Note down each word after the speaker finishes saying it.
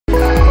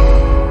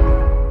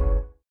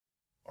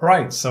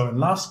Alright, so in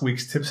last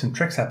week's tips and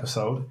tricks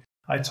episode,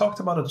 I talked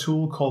about a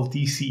tool called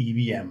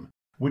DCEVM,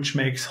 which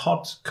makes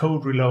hot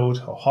code reload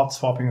or hot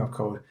swapping of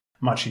code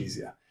much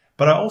easier.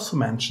 But I also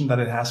mentioned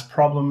that it has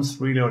problems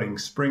reloading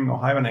Spring or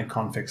Hibernate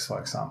configs, for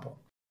example.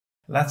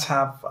 Let's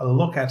have a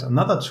look at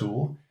another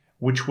tool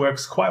which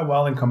works quite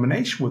well in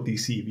combination with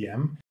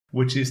DCEVM,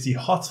 which is the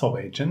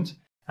Hotswapagent,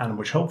 and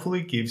which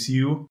hopefully gives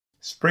you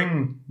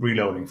Spring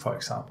reloading, for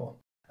example.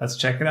 Let's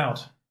check it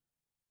out.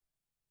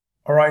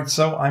 Alright,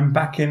 so I'm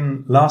back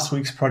in last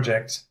week's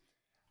project,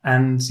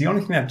 and the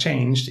only thing that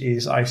changed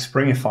is I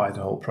Springified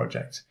the whole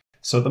project.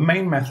 So the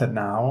main method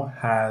now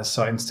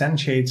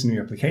instantiates a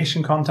new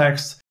application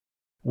context,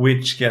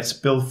 which gets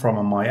built from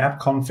a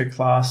myAppConfig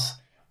class.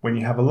 When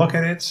you have a look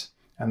at it,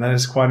 and that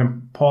is quite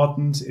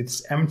important,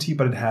 it's empty,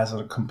 but it has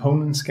a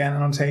component scan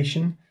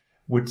annotation,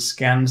 which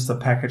scans the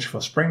package for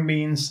Spring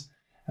Beans.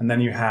 And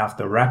then you have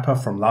the wrapper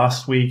from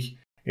last week.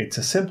 It's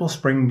a simple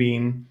Spring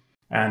Bean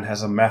and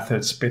has a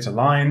method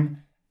spitAlign.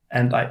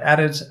 And I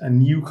added a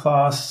new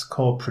class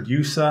called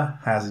producer,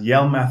 has a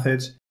yell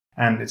method,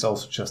 and it's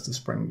also just a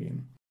Spring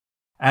Bean.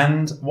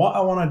 And what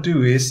I want to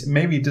do is,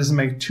 maybe it doesn't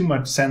make too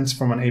much sense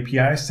from an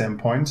API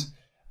standpoint,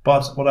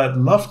 but what I'd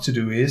love to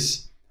do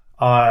is,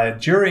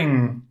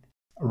 during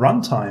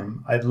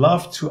runtime, I'd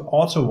love to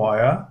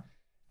auto-wire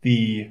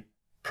the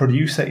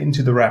producer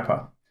into the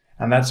wrapper.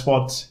 And that's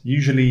what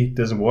usually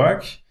doesn't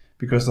work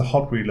because the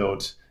hot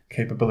reload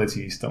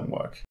capabilities don't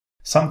work.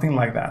 Something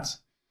like that.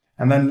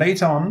 And then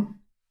later on,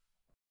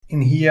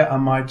 in here, I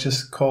might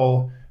just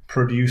call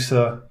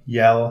producer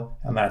yell,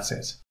 and that's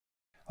it.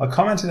 I'll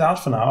comment it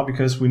out for now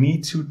because we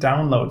need to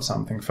download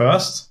something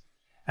first,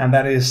 and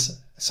that is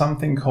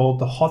something called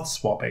the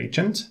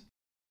Hotswapagent.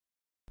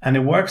 And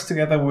it works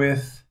together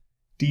with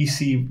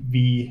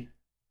DCEVM.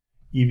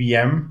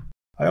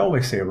 I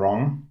always say it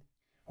wrong.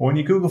 When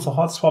you Google for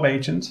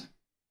Hotswapagent,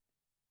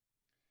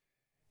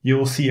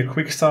 you'll see a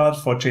quick start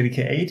for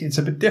JDK 8. It's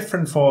a bit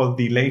different for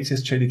the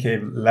latest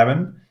JDK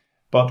 11,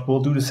 but we'll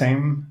do the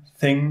same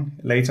thing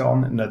later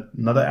on in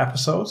another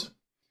episode.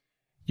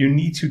 You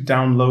need to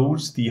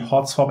download the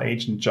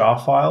Hotswapagent jar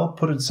file,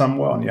 put it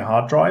somewhere on your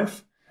hard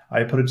drive.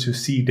 I put it to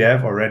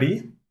cdev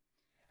already.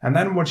 And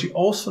then what you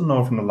also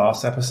know from the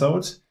last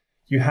episode,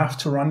 you have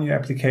to run your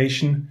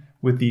application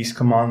with these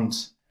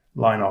command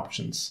line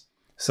options.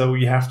 So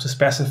you have to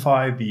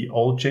specify the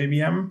old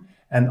JVM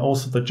and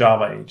also the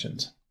Java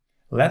agent.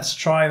 Let's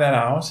try that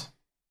out.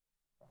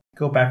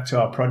 Go back to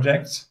our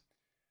project,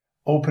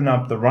 open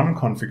up the run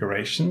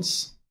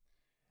configurations,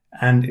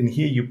 and in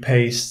here you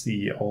paste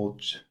the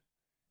old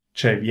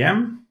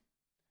JVM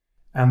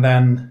and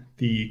then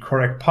the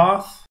correct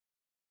path.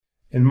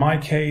 In my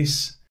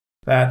case,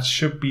 that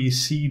should be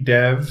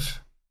cdev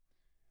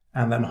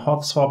and then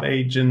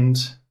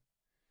Hotswapagent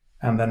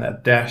and then a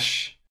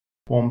dash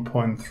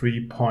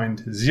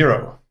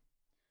 1.3.0.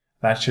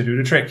 That should do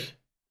the trick.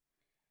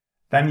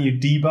 Then you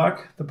debug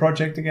the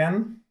project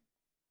again,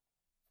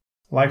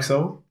 like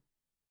so.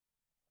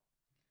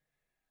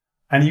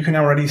 And you can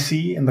already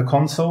see in the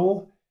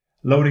console,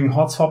 loading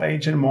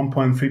Hotswapagent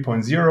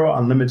 1.3.0,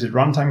 unlimited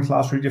runtime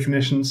class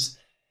redefinitions.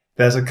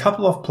 There's a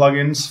couple of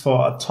plugins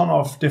for a ton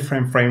of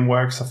different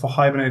frameworks, so for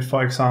Hibernate,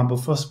 for example,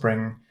 for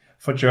Spring,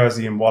 for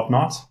Jersey and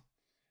whatnot.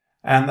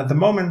 And at the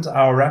moment,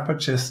 our wrapper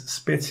just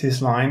spits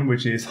his line,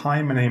 which is,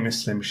 "Hi, my name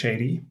is Slim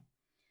Shady."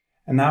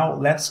 And now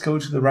let's go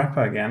to the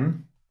wrapper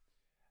again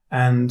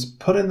and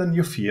put in the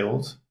new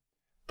field,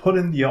 put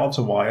in the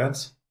auto-wired,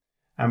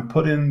 and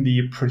put in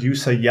the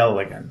producer yell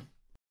again.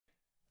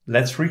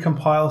 Let's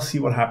recompile, see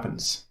what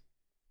happens.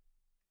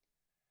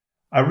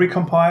 I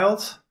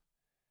recompiled,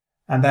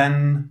 and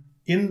then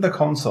in the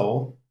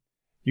console,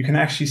 you can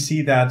actually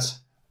see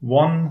that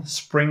one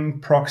Spring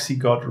proxy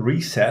got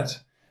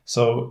reset.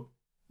 So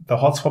the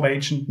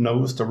Hotswapagent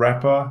knows the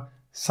wrapper,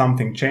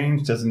 something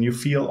changed, there's a new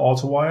field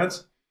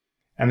auto-wired.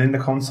 And in the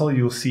console,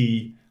 you'll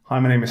see, "Hi,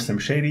 my name is Slim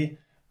Shady,"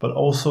 but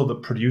also the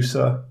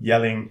producer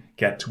yelling,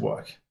 "Get to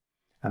work."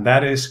 And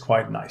that is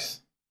quite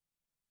nice.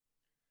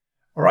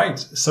 All right,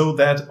 so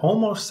that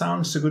almost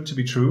sounds too good to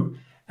be true.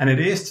 And it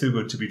is too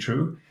good to be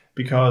true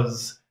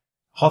because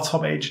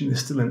Hotswapagent is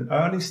still in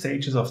early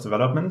stages of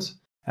development.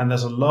 And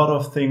there's a lot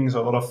of things,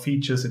 a lot of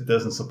features it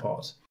doesn't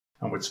support.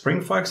 And with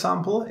Spring, for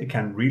example, it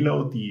can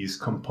reload these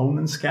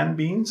component scan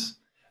beans,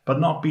 but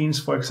not beans,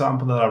 for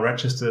example, that are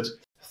registered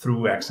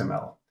through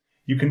XML.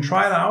 You can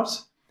try it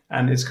out,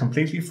 and it's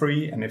completely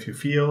free. And if you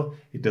feel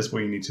it does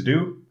what you need to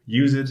do,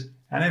 use it.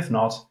 And if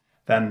not,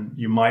 then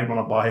you might want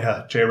to buy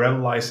a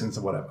JRevel license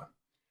or whatever.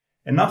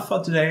 Enough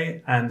for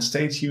today, and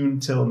stay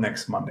tuned till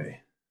next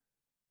Monday.